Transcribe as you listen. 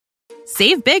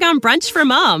Save big on brunch for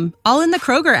mom, all in the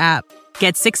Kroger app.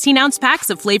 Get 16-ounce packs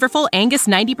of flavorful Angus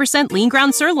 90% lean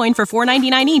ground sirloin for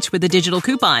 $4.99 each with a digital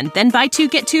coupon. Then buy 2,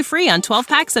 get 2 free on 12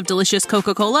 packs of delicious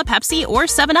Coca-Cola, Pepsi, or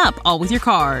 7-Up, all with your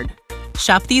card.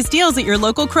 Shop these deals at your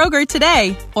local Kroger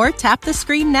today, or tap the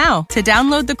screen now to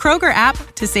download the Kroger app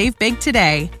to save big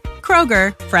today.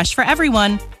 Kroger, fresh for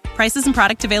everyone. Prices and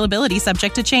product availability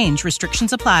subject to change.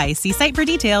 Restrictions apply. See site for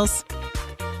details.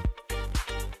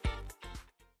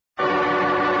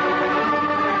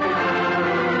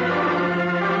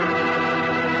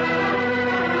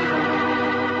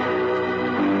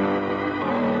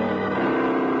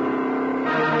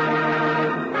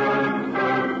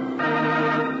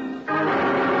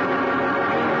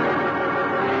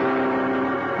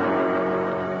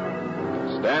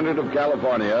 Standard of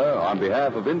California, on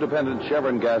behalf of independent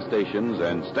Chevron gas stations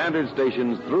and standard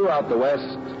stations throughout the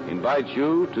West, invites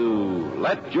you to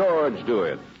Let George Do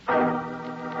It.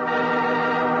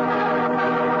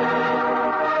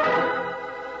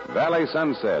 Valley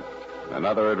Sunset,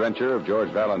 another adventure of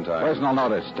George Valentine. Personal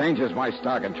notice. Danger's my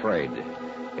stock and trade.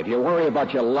 If you worry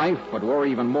about your life, but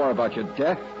worry even more about your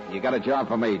death, you got a job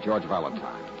for me, George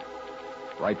Valentine.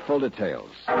 Write full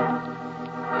details.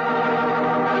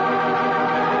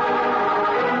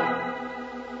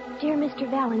 Dear Mr.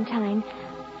 Valentine,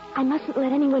 I mustn't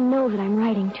let anyone know that I'm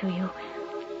writing to you.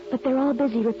 But they're all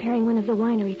busy repairing one of the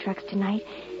winery trucks tonight,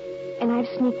 and I've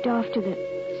sneaked off to the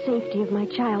safety of my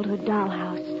childhood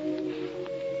dollhouse.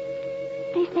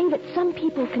 They say that some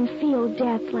people can feel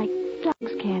death like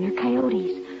dogs can or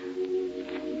coyotes.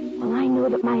 Well, I know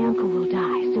that my uncle will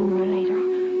die sooner or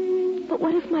later. But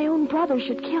what if my own brother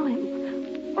should kill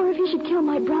him? Or if he should kill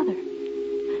my brother?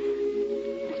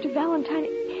 Mr. Valentine,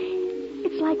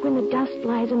 it's like when the dust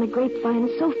lies on the grapevine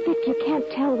so thick you can't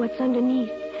tell what's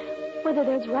underneath, whether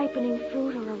there's ripening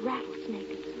fruit or a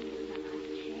rattlesnake.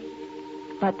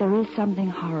 But there is something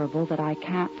horrible that I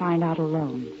can't find out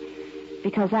alone,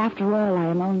 because after all, I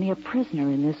am only a prisoner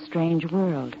in this strange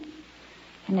world.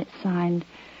 And it's signed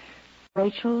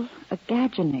Rachel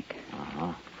Agaginik.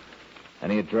 Uh-huh.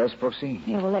 Any address, Brooksy?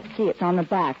 Yeah, well, let's see. It's on the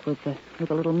back with a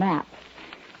little map.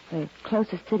 The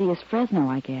closest city is Fresno,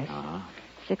 I guess. Uh-huh.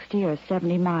 60 or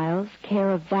 70 miles,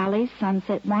 care of Valley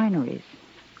Sunset Wineries.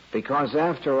 Because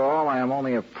after all, I am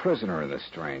only a prisoner in this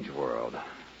strange world.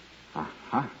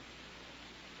 Uh-huh.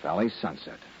 Valley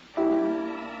Sunset.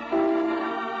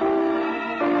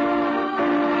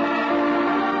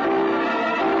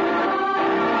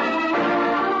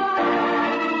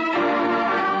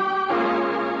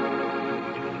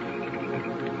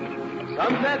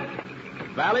 Sunset?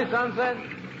 Valley Sunset?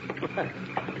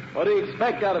 What do you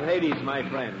expect out of Hades, my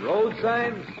friend? Road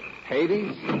signs?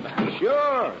 Hades?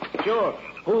 Sure.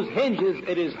 Whose hinges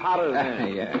it is hotter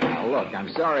than. Yeah. Now, look, I'm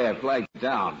sorry I flagged you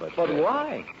down, but... But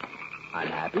why? I'm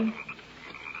happy.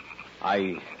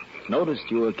 I noticed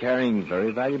you were carrying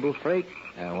very valuable freight.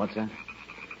 What's that?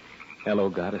 Hello,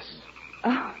 goddess.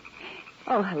 Oh,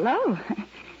 hello.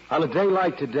 On a day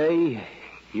like today,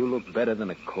 you look better than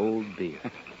a cold beer.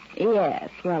 Yes,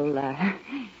 well,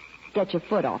 get your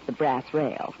foot off the brass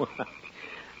rail.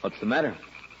 What's the matter?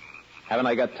 Haven't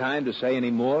I got time to say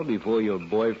any more before your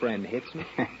boyfriend hits me?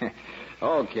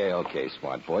 Okay,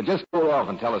 smart boy. Just cool off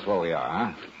and tell us where we are,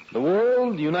 huh? The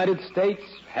world, United States,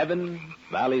 heaven,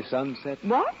 Valley Sunset.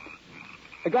 What?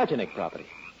 A Agaginik property.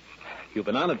 You've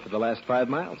been on it for the last 5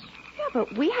 miles. Yeah,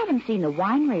 but we haven't seen the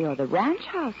winery or the ranch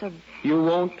house or... You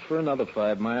won't for another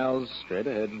 5 miles, straight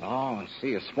ahead. Oh, I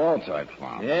see. A small-type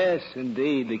farm. Yes,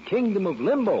 indeed. The kingdom of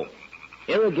Limbo.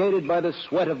 Irrigated by the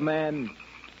sweat of man.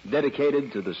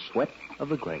 Dedicated to the sweat of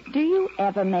the grape. Do you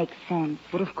ever make sense?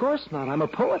 But of course not. I'm a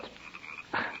poet.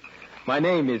 My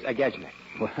name is Agaginik.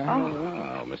 Well,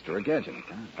 Mr. Agaginik,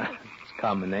 huh? It's a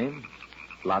common name.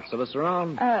 Lots of us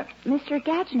around. Mr.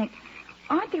 Agaginik,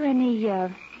 aren't there any,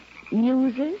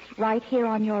 muses right here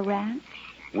on your ranch?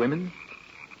 Women?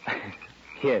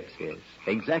 Yes.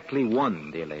 Exactly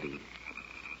one, dear lady.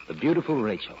 The beautiful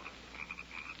Rachel.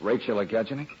 Rachel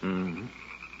Agaginik? Mm-hmm.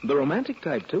 The romantic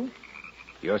type, too.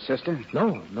 Your sister?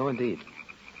 No, indeed.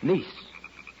 Niece.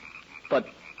 But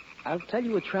I'll tell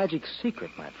you a tragic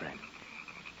secret, my friend.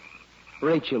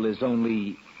 Rachel is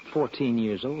only 14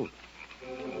 years old.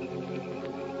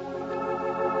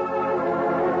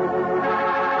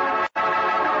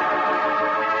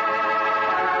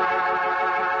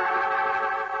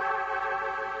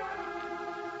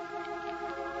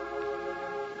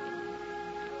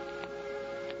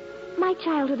 My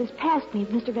childhood has passed me,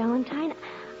 Mr. Valentine.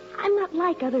 I'm not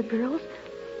like other girls.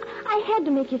 I had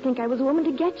to make you think I was a woman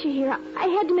to get you here. I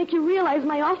had to make you realize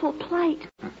my awful plight.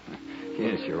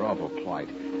 Yes, your awful plight.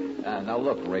 Now,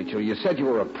 look, Rachel, you said you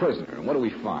were a prisoner, and what do we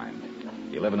find?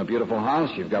 You live in a beautiful house.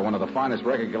 You've got one of the finest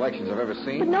record collections I've ever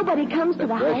seen. But nobody comes to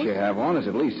the dress house. you have on is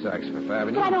at least Saks Fifth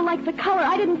Avenue. But I don't like the color.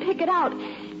 I didn't pick it out.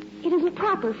 It isn't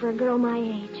proper for a girl my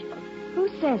age. Who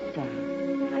says so?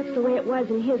 That's the way it was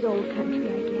in his old country,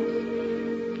 I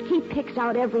guess. He picks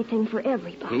out everything for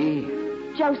everybody. He?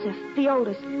 Joseph, the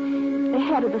oldest, the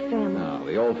head of the family. Oh,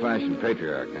 the old-fashioned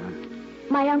patriarch, huh?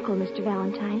 My uncle, Mr.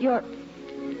 Valentine.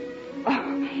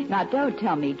 Oh, now don't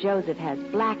tell me Joseph has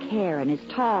black hair and is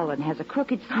tall and has a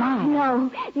crooked smile.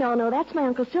 No, that's my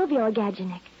Uncle Silvio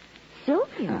Agaginik.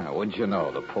 Silvio? Wouldn't you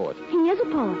know, the poet? He is a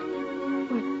poet.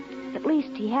 Or at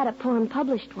least he had a poem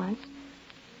published once.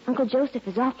 Uncle Joseph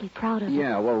is awfully proud of it.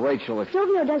 Yeah, well, Rachel,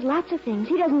 Silvio does lots of things.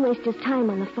 He doesn't waste his time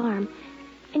on the farm.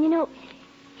 And you know,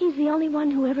 he's the only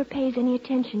one who ever pays any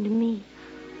attention to me.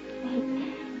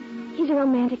 He's a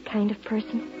romantic kind of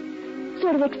person.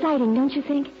 Sort of exciting, don't you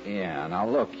think? Yeah, now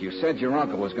look, you said your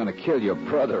uncle was going to kill your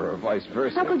brother or vice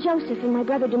versa. Uncle Joseph and my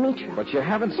brother Dimitro. But you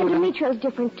haven't And seen him... Dimitro's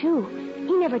different, too.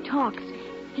 He never talks.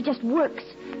 He just works.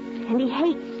 And he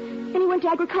hates. And he went to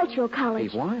agricultural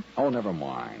college. He what? Oh, never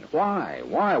mind. Why?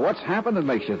 What's happened that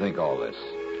makes you think all this?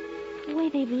 The way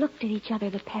they've looked at each other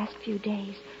the past few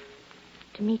days.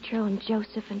 Dimitro and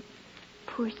Joseph and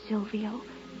poor Silvio.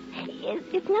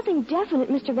 It's nothing definite,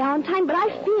 Mr. Valentine, but I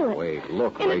feel it. Wait,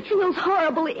 look, and Rachel. it feels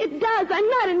horrible. It does. I'm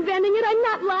not inventing it. I'm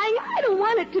not lying. I don't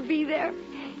want it to be there.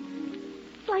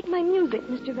 It's like my music,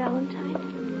 Mr. Valentine.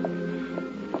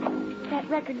 That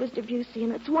record was Debussy,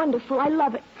 and it's wonderful. I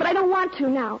love it. But I don't want to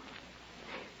now.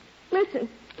 Listen.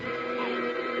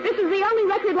 This is the only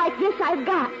record like this I've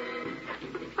got.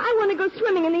 I want to go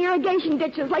swimming in the irrigation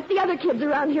ditches like the other kids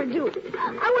around here do.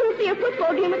 I want to see a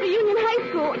football game at the Union High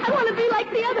School. I want to be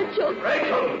like the other children.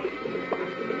 Rachel!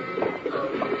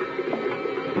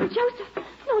 Joseph,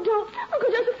 no, don't.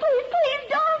 Uncle Joseph, please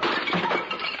don't.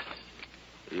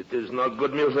 It is not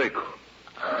good music.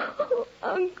 Oh,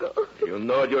 Uncle. You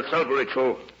know it yourself,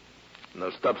 Rachel. Now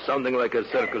stop sounding like a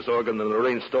circus organ in a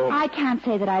rainstorm. I can't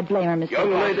say that I blame her, Mr.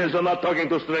 Young ladies are not talking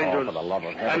to strangers. Oh, for the love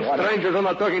of heaven. And strangers are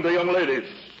not talking to young ladies.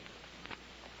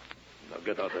 Now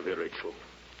get out of here, Rachel.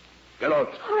 Get out.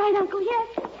 All right, Uncle,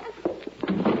 yes.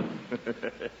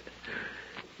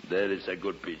 There is a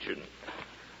good pigeon.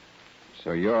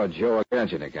 So you're Joe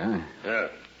Agaginik, huh? Yeah.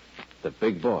 The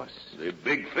big boss. The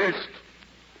big fist.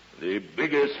 The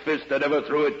biggest fist that ever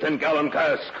threw a 10-gallon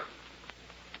cask.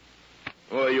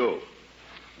 Who are you?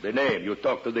 The name. You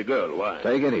talk to the girl. Why?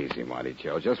 Take it easy, Marty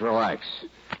Joe. Just relax.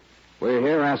 We're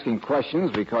here asking questions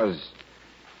because,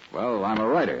 well, I'm a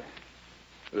writer.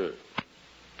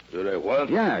 You're a what?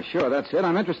 Yeah, sure, that's it.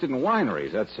 I'm interested in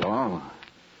wineries, that's all.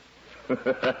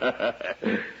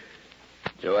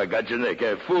 Joe Agaginik,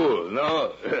 a fool,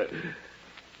 no?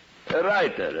 A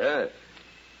writer,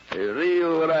 huh? A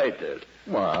real writer.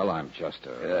 Well, I'm just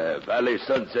a... Valley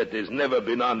Sunset has never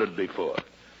been honored before.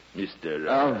 Mr.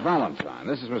 Valentine.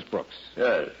 This is Miss Brooks.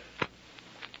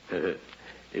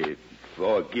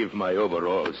 Forgive my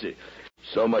overalls.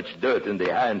 So much dirt in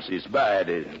the hands is bad.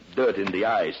 Dirt in the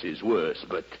eyes is worse.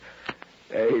 But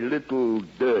a little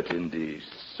dirt in the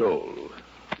soul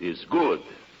is good.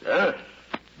 Huh?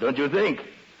 Don't you think?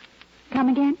 Come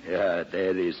again? Yeah,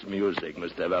 there is music,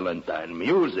 Mr. Valentine.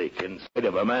 Music inside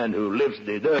of a man who lives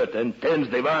the dirt and tends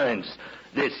the vines.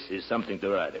 This is something to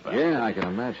write about. Yeah, I can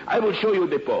imagine. I will show you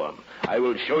the poem. I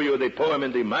will show you the poem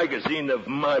in the magazine of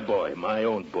my boy, my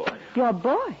own boy. Your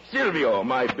boy? Silvio,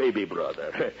 my baby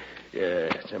brother.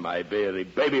 Yes, my very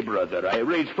baby brother. I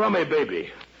raised from a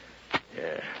baby.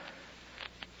 Yeah.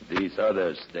 These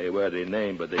others, they wear the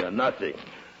name, but they are nothing.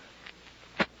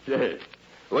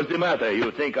 What's the matter?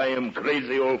 You think I am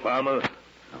crazy, old farmer?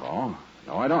 No,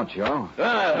 I don't, Joe.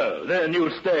 Oh, then you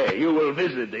stay. You will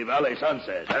visit the Valley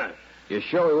Sunset, huh? You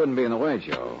sure we wouldn't be in the way,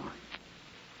 Joe?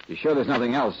 You sure there's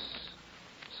nothing else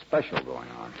special going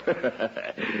on?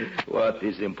 What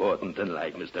is important in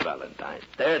life, Mr. Valentine?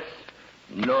 Death?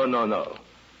 No.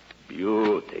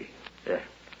 Beauty.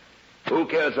 Who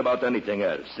cares about anything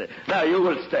else? Now, you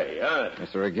will stay, huh?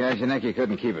 Mr. Agaginik, you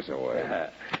couldn't keep us away.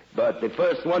 But the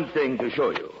first one thing to show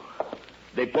you.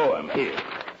 The poem here.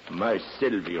 My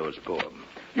Silvio's poem.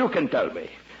 You can tell me.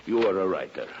 You are a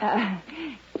writer.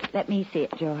 Let me see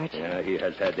it, George. Yeah, he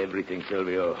has had everything,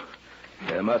 Silvio.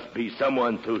 There must be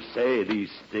someone to say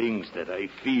these things that I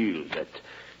feel, that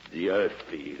the earth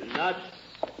feels. Nuts.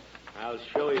 I'll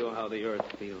show you how the earth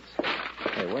feels.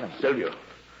 Hey, wait a minute. Silvio,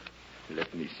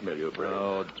 let me smell your breath.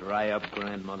 Oh, dry up,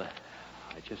 grandmother.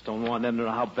 I just don't want them to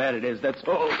know how bad it is, that's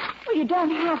all. Well, you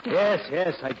don't have to.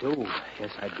 Yes, I do.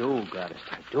 Yes, I do, Gladys.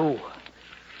 I do.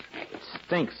 It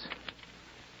stinks.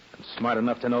 I'm smart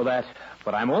enough to know that.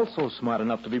 But I'm also smart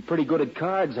enough to be pretty good at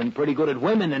cards and pretty good at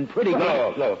women and pretty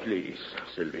good... No, please,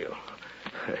 Silvio.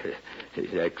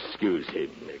 Excuse him.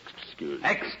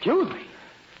 Excuse me?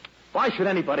 Why should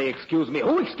anybody excuse me?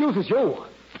 Who excuses you?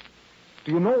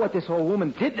 Do you know what this old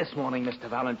woman did this morning, Mr.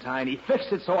 Valentine? He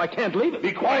fixed it so I can't leave it.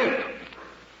 Be quiet.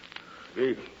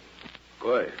 Be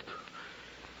quiet.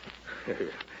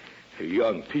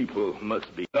 Young people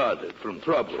must be guarded from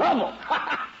trouble. Trouble?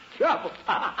 Trouble?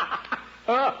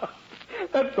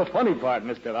 That's the funny part,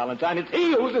 Mr. Valentine. It's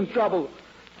he who's in trouble.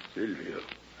 Silvio.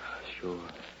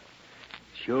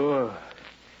 Sure.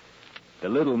 The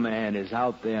little man is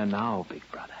out there now, big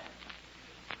brother.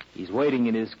 He's waiting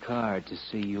in his car to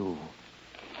see you.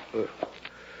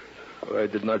 Why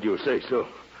did not you say so?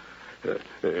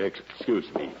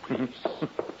 Excuse me, please.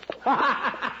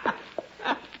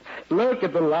 Look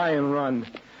at the lion run.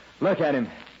 Look at him.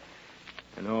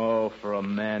 And for a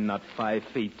man not 5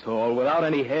 feet tall, without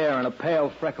any hair and a pale,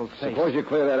 freckled face. Suppose you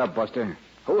clear that up, Buster.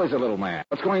 Who is the little man?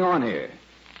 What's going on here?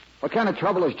 What kind of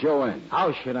trouble is Joe in?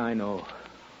 How should I know,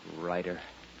 Ryder?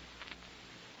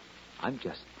 I'm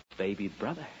just baby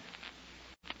brother.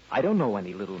 I don't know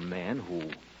any little man who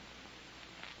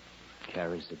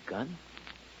carries a gun.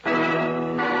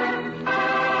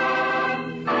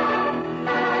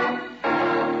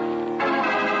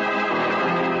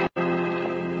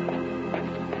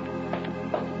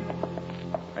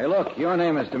 Hey, look, your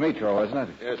name is Dimitro, isn't it?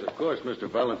 Yes, of course, Mr.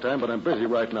 Valentine, but I'm busy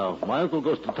right now. My uncle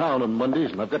goes to town on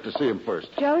Mondays, and I've got to see him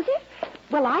first. Joseph?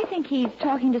 Well, I think he's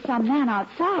talking to some man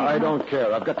outside. I don't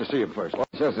care. I've got to see him first. Well,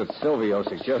 it says that Silvio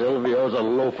suggested... Silvio's a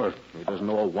loafer. He doesn't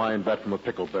know a wine vat from a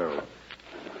pickle barrel.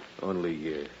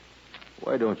 Only,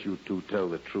 why don't you two tell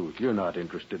the truth? You're not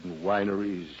interested in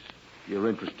wineries. You're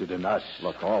interested in us.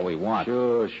 Look, all we want...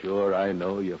 Sure, I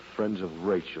know. You're friends of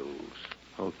Rachel's.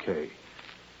 Okay.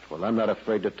 Well, I'm not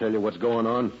afraid to tell you what's going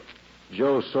on.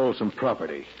 Joe sold some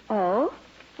property. Oh?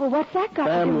 Well, what's that got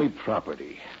Family to do?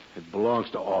 property. It belongs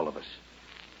to all of us.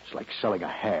 It's like selling a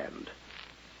hand.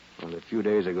 Well, a few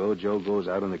days ago, Joe goes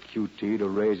out on the QT to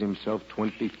raise himself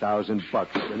 $20,000,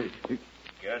 and he...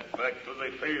 Get back to the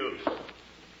fields.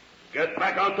 Get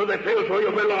back out to the fields where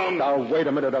you belong. Now, wait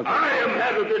a minute, Uncle. I am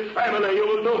head of this family. You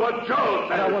will do what Joe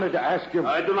says. And I wanted to ask you...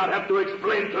 I do not have to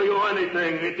explain to you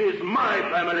anything. It is my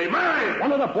family, mine.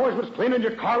 One of the boys was cleaning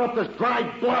your car up. There's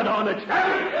dried blood on it.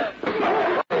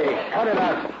 Hey, cut it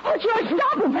out. Oh, George,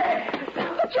 stop him!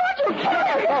 Oh, George, you kill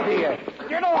him! Both of you.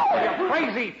 Get off, you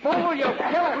crazy fool. You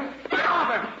kill him.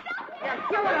 Stop him. You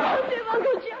kill him.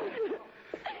 Uncle Joseph.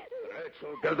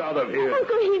 Rachel, get out of here.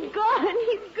 Uncle, he's gone.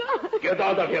 Get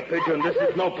out of here, pigeon. This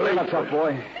is no place. What's up,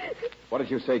 boy? What did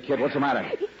you say, kid? What's the matter?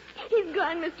 He's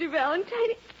gone, Mr.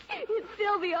 Valentine. It's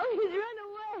Silvio. He's run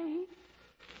away.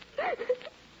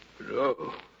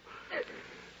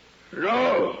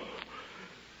 No.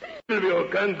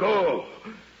 Silvio can't go.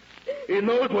 He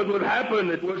knows what would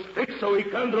happen. It was fixed so he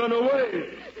can't run away.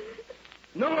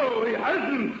 No, he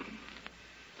hasn't.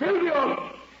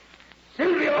 Silvio!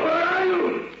 Silvio, where are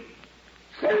you?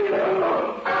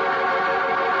 Silvio!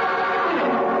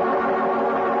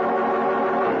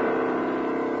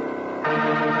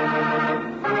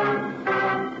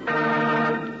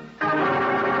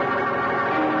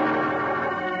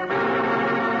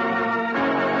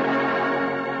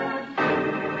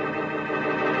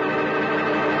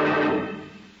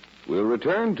 We'll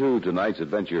return to tonight's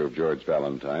adventure of George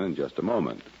Valentine in just a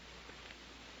moment.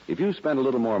 If you spend a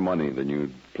little more money than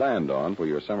you'd planned on for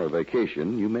your summer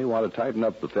vacation, you may want to tighten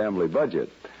up the family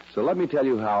budget. So let me tell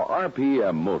you how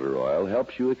RPM Motor Oil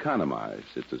helps you economize.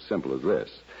 It's as simple as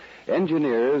this.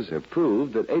 Engineers have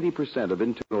proved that 80% of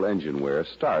internal engine wear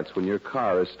starts when your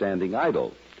car is standing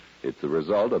idle. It's the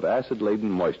result of acid-laden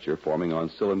moisture forming on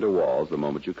cylinder walls the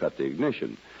moment you cut the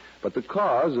ignition. But the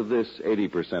cause of this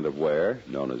 80% of wear,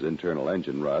 known as internal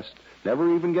engine rust,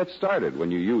 never even gets started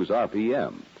when you use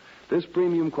RPM. This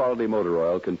premium quality motor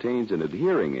oil contains an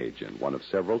adhering agent, one of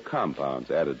several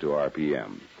compounds added to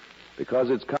RPM. Because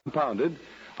it's compounded,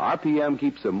 RPM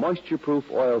keeps a moisture-proof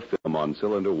oil film on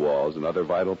cylinder walls and other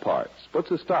vital parts,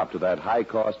 puts a stop to that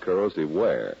high-cost corrosive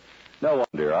wear. No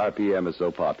wonder RPM is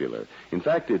so popular. In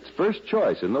fact, it's first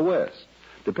choice in the West.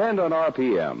 Depend on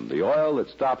RPM, the oil that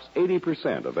stops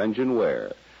 80% of engine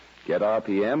wear. Get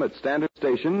RPM at standard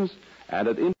stations and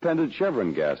at independent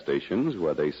Chevron gas stations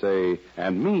where they say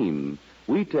and mean,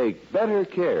 we take better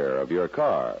care of your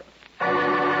car.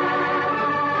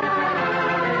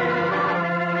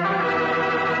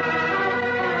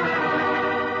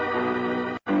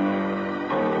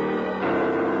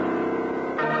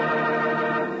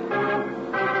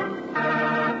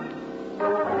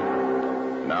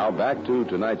 Now back to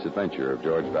tonight's adventure of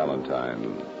George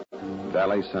Valentine.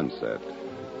 Valley Sunset,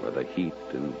 where the heat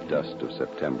and dust of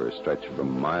September stretch for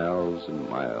miles and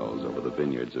miles over the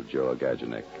vineyards of Joe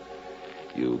Agaginik.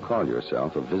 You call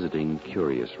yourself a visiting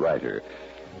curious writer,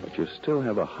 but you still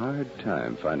have a hard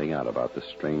time finding out about the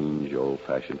strange,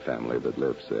 old-fashioned family that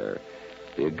lives there,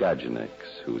 the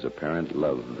Agaginiks, whose apparent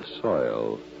love of the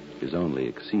soil is only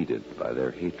exceeded by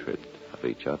their hatred of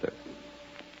each other.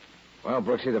 Well,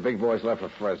 Brooksy, the big boy's left for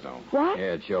Fresno. What?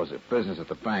 Yeah, Joseph. Business at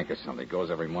the bank or something.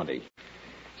 Goes every Monday.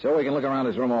 So we can look around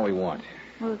his room all we want.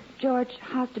 Well, George,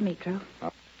 how's Demetro?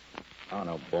 Oh,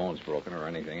 no bones broken or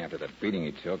anything after that beating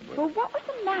he took, but... Well, what was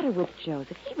the matter with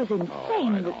Joseph? He was insane.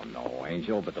 Oh, I don't know,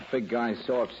 Angel, but the big guy's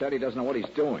so upset he doesn't know what he's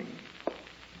doing.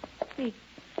 Hey,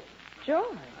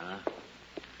 George. Huh?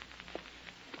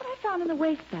 What I found in the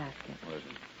wastebasket. What is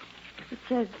it? It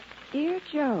says, Dear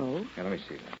Joe. Yeah, let me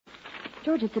see that.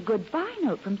 George, it's a goodbye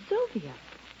note from Sylvia.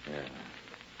 Yeah.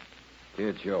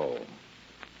 Dear Joe,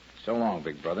 so long,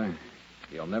 big brother.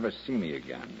 You'll never see me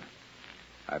again.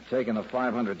 I've taken the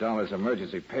 $500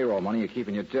 emergency payroll money you keep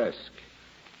in your desk.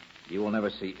 You will never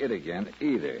see it again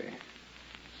either.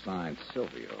 Signed,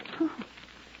 Silvio.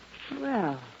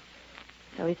 Well,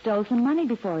 so he stole some money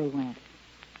before he went.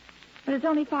 But it's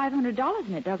only $500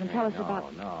 and it doesn't tell us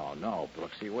about... No,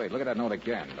 Brooksy. Wait, look at that note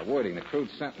again. The wording, the crude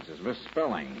sentences,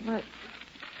 misspelling. But,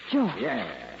 George...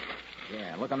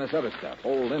 Yeah, look on this other stuff.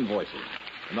 Old invoices.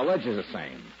 And the ledger's the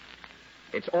same.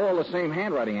 It's all the same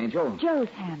handwriting, Angel. Joe's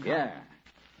handwriting. Yeah.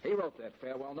 He wrote that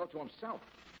farewell note to himself.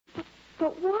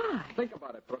 But why? Think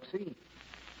about it, Brooksy.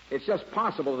 It's just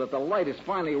possible that the light is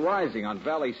finally rising on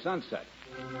Valley Sunset.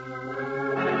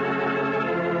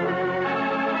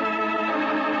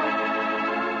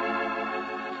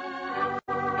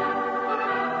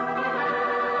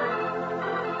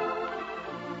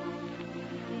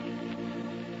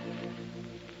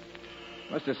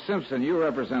 Mr. Simpson, you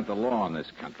represent the law in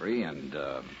this country, and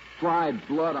dried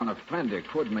blood on a fender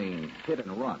could mean hit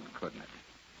and run, couldn't it?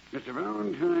 Mr.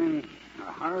 Valentine,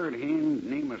 a hired hand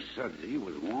named Sudsy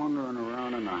was wandering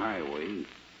around on the highway.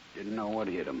 Didn't know what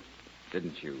hit him.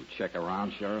 Didn't you check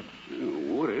around, Sheriff?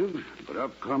 Would have, but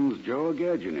up comes Joe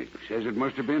Agaginik. Says it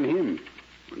must have been him.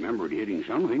 Remembered hitting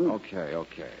something. Okay.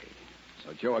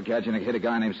 So Joe Agaginik hit a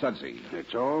guy named Sudsy.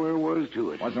 That's all there was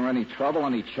to it. Wasn't there any trouble,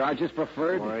 any charges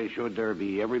preferred? Why should there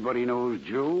be? Everybody knows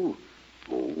Joe.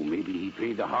 Oh, maybe he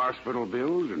paid the hospital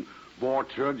bills and bought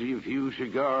Sudsy a few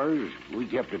cigars. We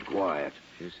kept it quiet.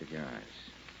 A few cigars.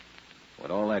 Would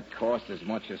all that cost as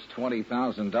much as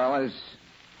 $20,000?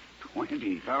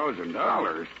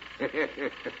 $20,000?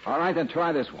 All right, then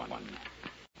try this one.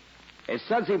 Is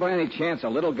Sudsy by any chance a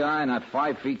little guy not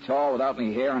 5 feet tall without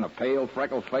any hair and a pale,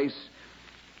 freckled face?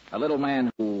 A little man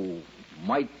who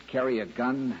might carry a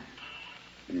gun?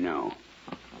 No.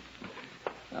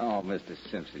 Oh, Mr.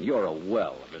 Simpson, you're a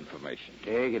well of information.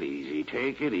 Take it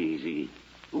easy.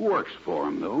 Who works for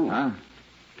him, though? Huh?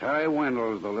 Ty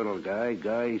Wendell's the little guy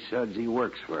Sudsy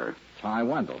works for. Ty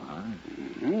Wendell, huh?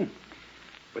 Mm-hmm.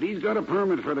 But he's got a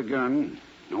permit for the gun.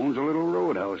 Owns a little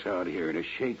roadhouse out here to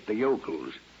shake the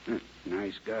yokels.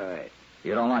 Nice guy.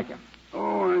 You don't like him?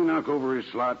 Oh, I knock over his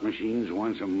slot machines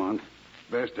once a month.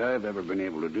 Best I've ever been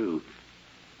able to do.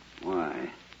 Why?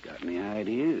 Got any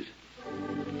ideas?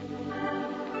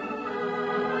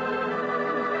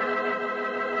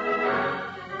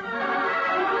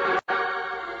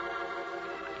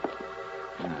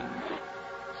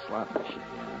 Slot machine.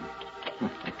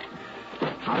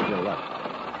 How's your luck?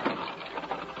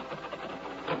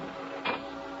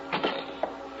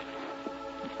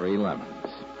 Three lemons.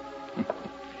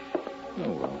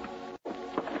 Oh, well.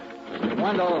 Mr.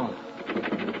 Wendell.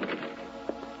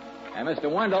 Hey, Mr.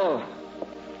 Wendell.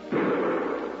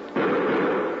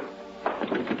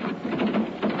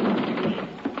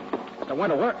 Mr.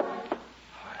 Wendell, where?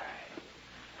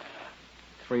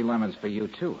 Three lemons for you,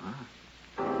 too, huh?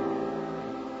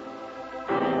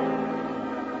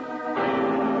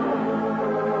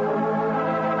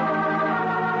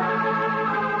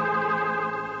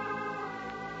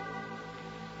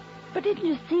 But didn't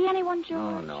you see anyone, George?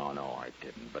 Oh, no, I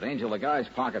didn't. But, Angel, the guy's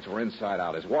pockets were inside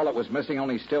out. His wallet was missing,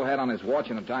 only he still had on his watch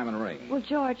and a diamond ring. Well,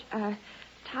 George,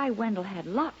 Ty Wendell had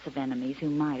lots of enemies who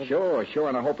might have... Sure,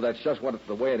 and I hope that's just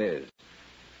the way it is.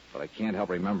 But I can't help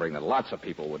remembering that lots of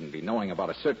people wouldn't be knowing about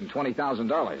a certain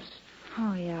 $20,000.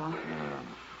 Oh, yeah.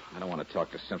 I don't want to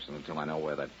talk to Simpson until I know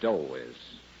where that dough is,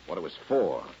 what it was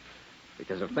for.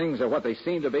 Because if things are what they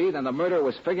seem to be, then the murderer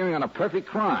was figuring on a perfect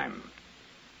crime.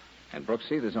 And,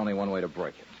 Brooksy, there's only one way to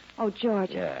break it. Oh, George.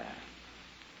 Yeah.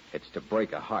 It's to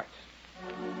break a heart.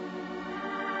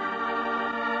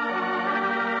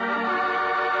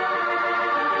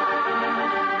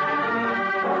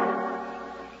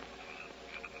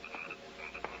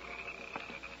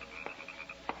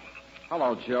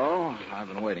 Hello, Joe. I've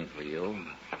been waiting for you.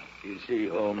 Is he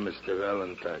home, Mr.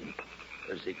 Valentine?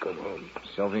 Has he come home?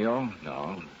 Silvio?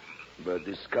 No. But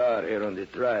this car here on the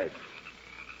drive,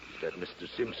 is that Mr.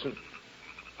 Simpson?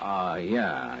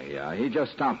 Yeah. He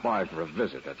just stopped by for a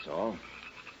visit, that's all.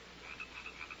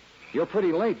 You're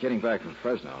pretty late getting back from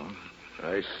Fresno.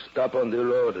 I stop on the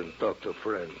road and talk to a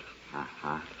friend.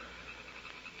 Uh-huh.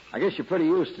 I guess you're pretty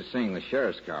used to seeing the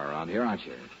sheriff's car around here, aren't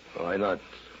you? Why not?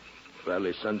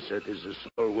 Valley Sunset is a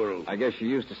small world. I guess you're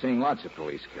used to seeing lots of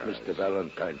police cars. Mr.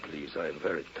 Valentine, please, I am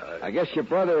very tired. I guess your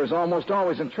brother is almost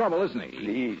always in trouble, isn't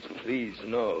he? Please,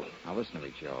 no. Now, listen to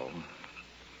me, Joe.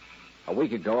 A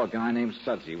week ago, a guy named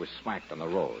Sudsy was smacked on the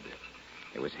road.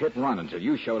 It was hit and run until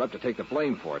you showed up to take the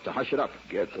blame for it, to hush it up.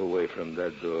 Get away from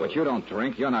that door. But you don't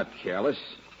drink. You're not careless.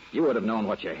 You would have known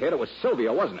what you hit. It was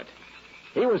Silvio, wasn't it?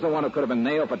 He was the one who could have been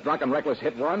nailed for drunken, reckless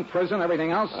hit and run, prison, everything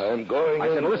else. I'm going I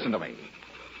in. said, listen to me.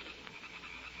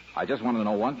 I just want to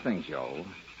know one thing, Joe.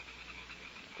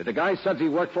 Did the guy Sudsy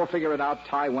worked for figure it out,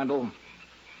 Ty Wendell?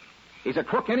 He's a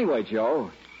crook anyway,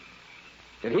 Joe.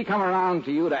 Did he come around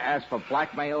to you to ask for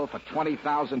blackmail for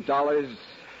 $20,000?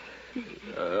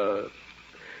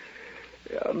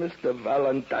 Yeah, Mr.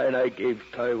 Valentine, I gave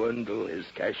Ty Wendell his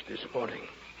cash this morning.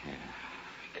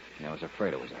 Yeah, I was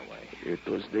afraid it was that way. It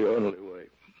was the only way.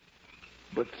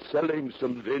 But selling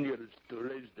some vineyards to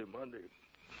raise the money,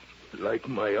 like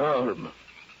my arm,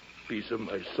 piece of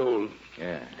my soul.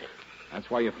 Yeah. That's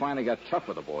why you finally got tough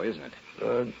with the boy, isn't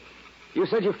it? You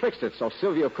said you fixed it so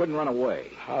Silvio couldn't run away.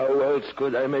 How else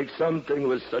could I make something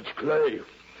with such clay?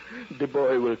 The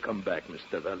boy will come back,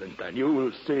 Mr. Valentine. You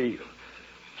will see.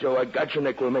 Joe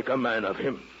Agachinek will make a man of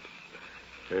him.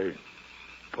 A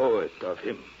poet of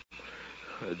him.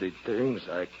 The things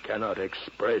I cannot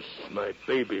express, my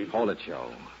baby. Hold it,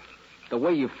 Joe. The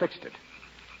way you fixed it.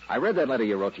 I read that letter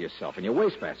you wrote to yourself in your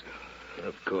wastebasket.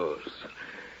 Of course.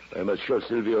 I must show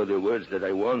Silvio the words that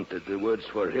I wanted, the words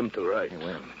for him to write. Hey,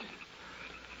 wait a minute.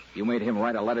 You made him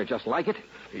write a letter just like it?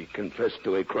 He confessed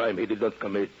to a crime he did not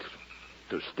commit,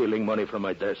 to stealing money from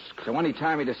my desk. So any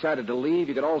time he decided to leave,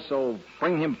 you could also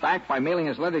bring him back by mailing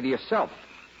his letter to yourself,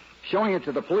 showing it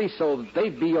to the police so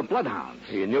they'd be your bloodhounds.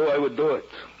 He knew I would do it.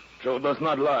 Joe does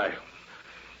not lie.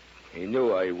 He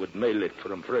knew I would mail it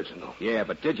from Fresno. Yeah,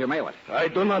 but did you mail it? I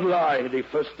do not lie. The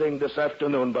first thing this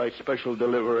afternoon by special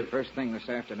delivery. First thing this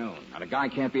afternoon. Now, the guy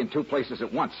can't be in two places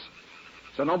at once.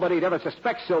 So nobody'd ever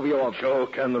suspect Silvio of... Joe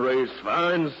can raise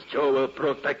funds. Joe will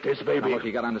protect his baby. Now, look,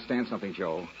 you got to understand something,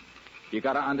 Joe. You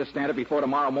got to understand it before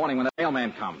tomorrow morning when the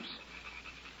mailman comes.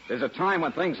 There's a time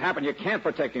when things happen you can't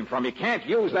protect him from. You can't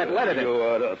use that letter to... You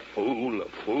are a fool.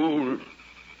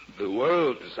 The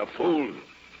world is a fool.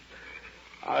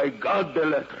 I got the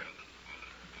letter.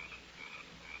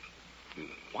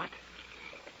 What?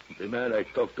 The man I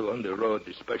talked to on the road,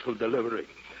 the special delivery.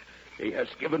 He has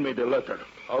given me the letter.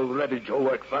 Already Joe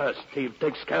worked fast. He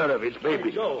takes care of his baby.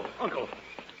 Hey, Joe, Uncle.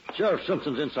 Sheriff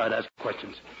Simpson's inside asking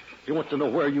questions. He wants to know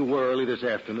where you were early this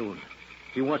afternoon.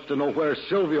 He wants to know where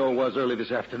Silvio was early this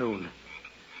afternoon.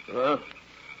 Huh?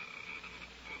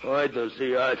 Why does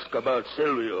he ask about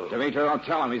Silvio? Demeter, don't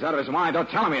tell him. He's out of his mind. Don't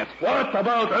tell him yet. What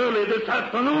about early this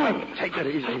afternoon? Take it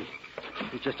easy.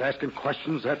 He's just asking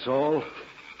questions, that's all.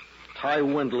 Ty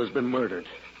Wendell has been murdered.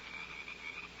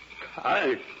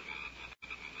 Ty?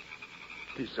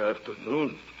 This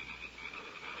afternoon?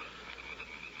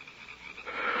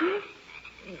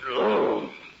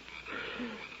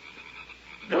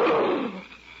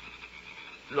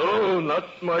 No, not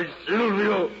my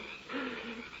Silvio.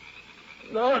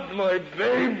 Not my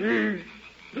baby.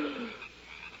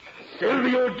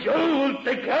 Silvio, Joe will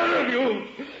take care of you.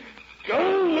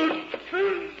 Joe will...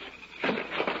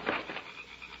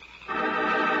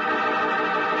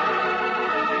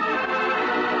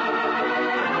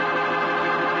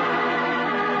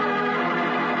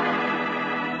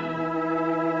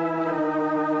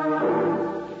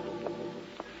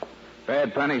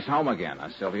 Bad Penny's home again, huh,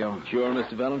 Silvio? Sure,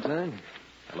 Mr. Valentine.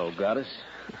 Hello, Goddess.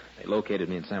 They located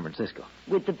me in San Francisco.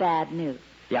 With the bad news.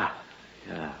 Yeah.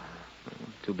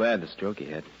 Too bad the stroke he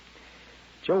had.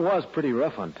 Joe was pretty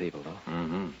rough on people, though.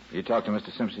 Mm-hmm. You talked to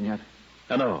Mr. Simpson yet?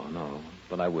 No,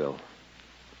 but I will.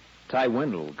 Ty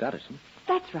Wendell got it, huh?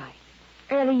 That's right.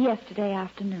 Early yesterday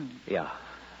afternoon. Yeah.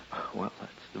 Well,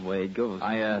 that's the way it goes.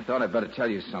 I thought I'd better tell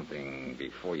you something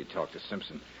before you talk to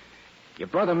Simpson. Your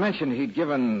brother mentioned he'd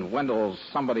given Wendell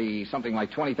something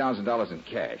like $20,000 in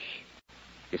cash.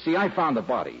 You see, I found the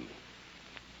body.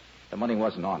 The money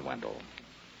wasn't on Wendell.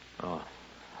 Oh,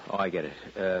 I get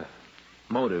it.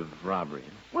 Motive robbery.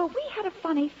 Well, we had a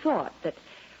funny thought that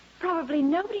probably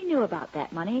nobody knew about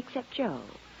that money except Joe.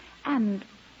 And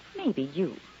maybe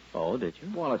you. Oh, did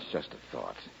you? Well, it's just a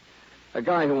thought. A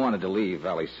guy who wanted to leave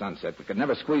Valley Sunset but could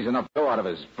never squeeze enough dough out of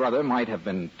his brother might have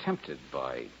been tempted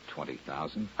by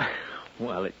 $20,000.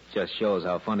 Well, it just shows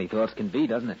how funny thoughts can be,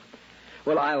 doesn't it?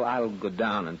 Well, I'll go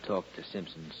down and talk to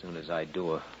Simpson as soon as I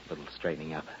do a little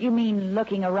straightening up. You mean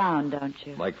looking around, don't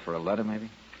you? Like for a letter, maybe?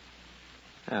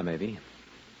 Maybe.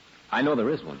 I know there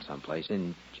is one someplace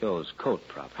in Joe's coat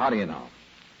property. How do you know?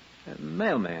 A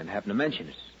mailman happened to mention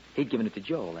it. He'd given it to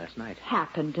Joe last night.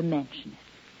 Happened to mention it.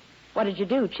 What did you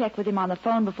do? Check with him on the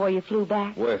phone before you flew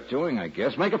back? Worth doing, I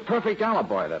guess. Make a perfect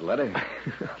alibi, that letter.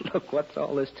 Look, what's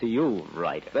all this to you,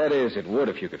 writer? That is, it would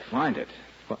if you could find it.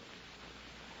 What?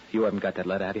 You haven't got that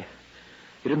letter, have you?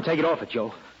 You didn't take it off it,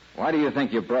 Joe. Why do you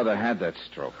think your brother had that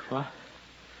stroke? What?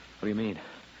 What do you mean?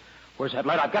 Where's that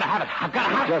letter? I've got to have it. I've got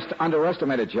to have it. Just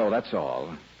underestimated Joe, that's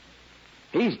all.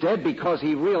 He's dead because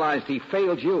he realized he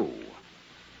failed you.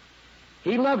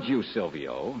 He loved you,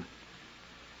 Silvio.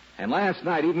 And last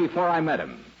night, even before I met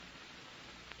him,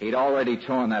 he'd already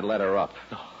torn that letter up.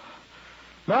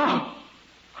 No!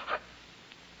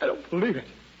 I don't believe it.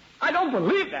 I don't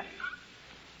believe that.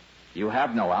 You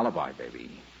have no alibi, baby.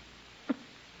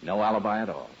 No alibi at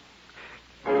all.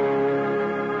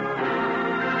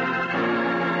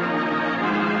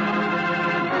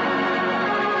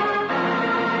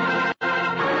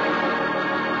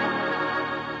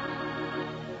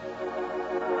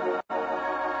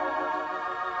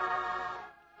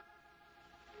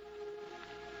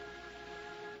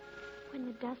 When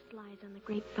the dust lies on the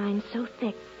grapevine so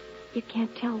thick, you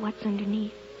can't tell what's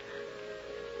underneath.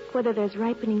 Whether there's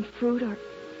ripening fruit or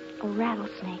a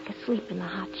rattlesnake asleep in the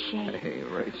hot shade. Hey,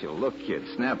 Rachel, look, kid,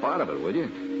 snap out of it, will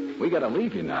you? We gotta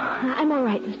leave you now. I'm all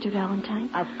right, Mr. Valentine.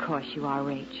 Of course you are,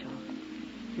 Rachel.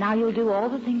 Now you'll do all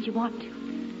the things you want to.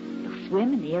 You'll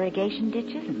swim in the irrigation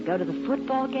ditches and go to the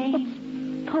football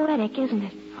games. It's poetic, isn't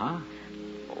it? Huh?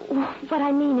 What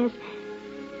I mean is,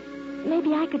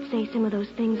 maybe I could say some of those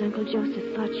things Uncle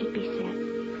Joseph thought should be said.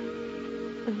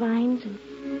 The vines and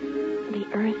the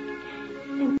earth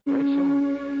and... Rachel,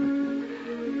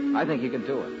 I think you can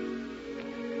do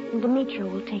it. Demetrio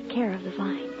will take care of the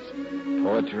vines.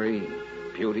 Poetry,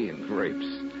 beauty, and grapes.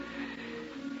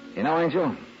 You know,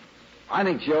 Angel, I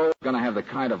think Joe's going to have the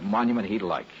kind of monument he'd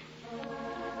like.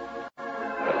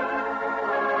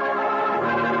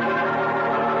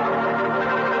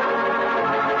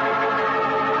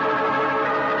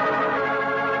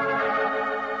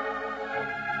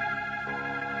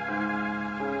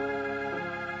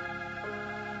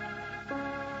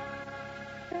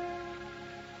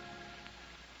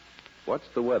 What's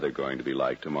the weather going to be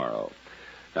like tomorrow?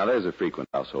 Now, there's a frequent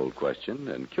household question,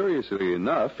 and curiously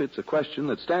enough, it's a question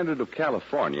that Standard of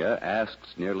California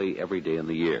asks nearly every day in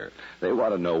the year. They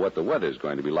want to know what the weather's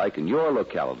going to be like in your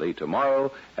locality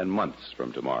tomorrow and months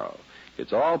from tomorrow.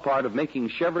 It's all part of making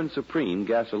Chevron Supreme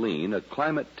gasoline a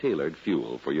climate-tailored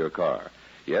fuel for your car.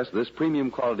 Yes, this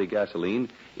premium quality gasoline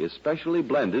is specially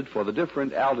blended for the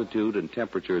different altitude and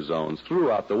temperature zones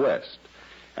throughout the West.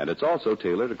 And it's also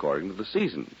tailored according to the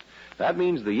season. That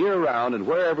means the year round and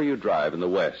wherever you drive in the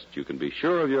West, you can be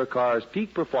sure of your car's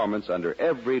peak performance under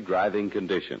every driving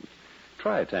condition.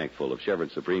 Try a tank full of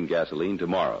Chevron Supreme gasoline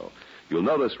tomorrow. You'll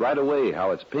notice right away how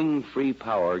its ping-free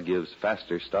power gives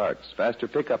faster starts, faster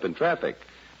pickup in traffic,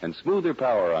 and smoother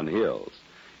power on hills.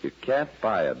 You can't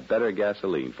buy a better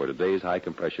gasoline for today's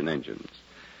high-compression engines.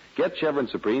 Get Chevron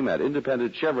Supreme at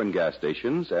independent Chevron gas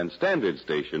stations and standard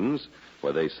stations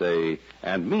where they say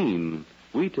and mean,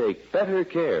 we take better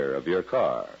care of your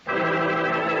car.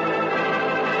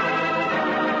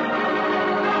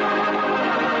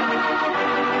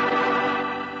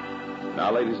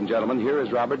 Now, ladies and gentlemen, here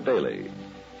is Robert Bailey.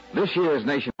 This year's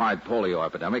nationwide polio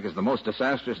epidemic is the most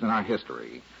disastrous in our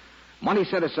history. Money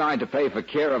set aside to pay for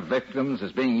care of victims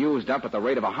is being used up at the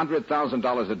rate of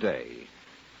 $100,000 a day.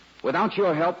 Without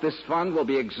your help, this fund will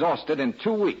be exhausted in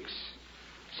 2 weeks.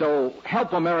 So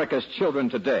help America's children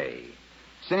today.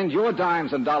 Send your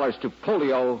dimes and dollars to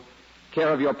polio, care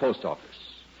of your post office.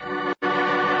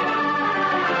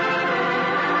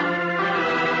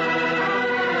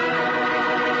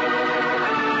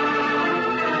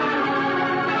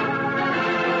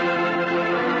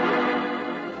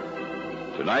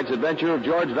 Tonight's adventure of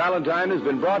George Valentine has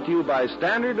been brought to you by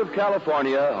Standard of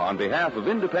California on behalf of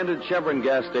independent Chevron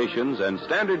gas stations and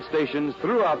standard stations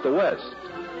throughout the West.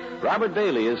 Robert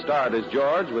Bailey is starred as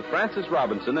George with Francis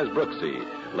Robinson as Brooksy.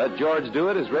 Let George Do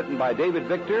It is written by David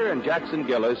Victor and Jackson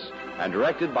Gillis and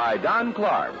directed by Don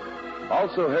Clark.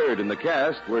 Also heard in the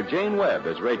cast were Jane Webb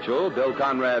as Rachel, Bill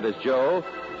Conrad as Joe,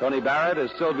 Tony Barrett as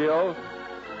Silvio,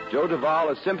 Joe Duvall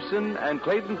as Simpson, and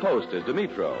Clayton Post as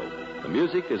Demetrio. The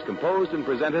music is composed and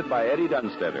presented by Eddie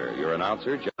Dunstetter, your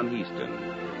announcer, John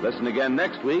Heaston. Listen again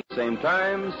next week, same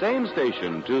time, same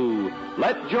station, to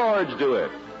Let George Do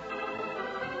It.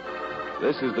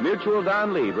 This is the Mutual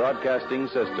Don Lee Broadcasting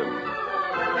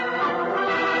System.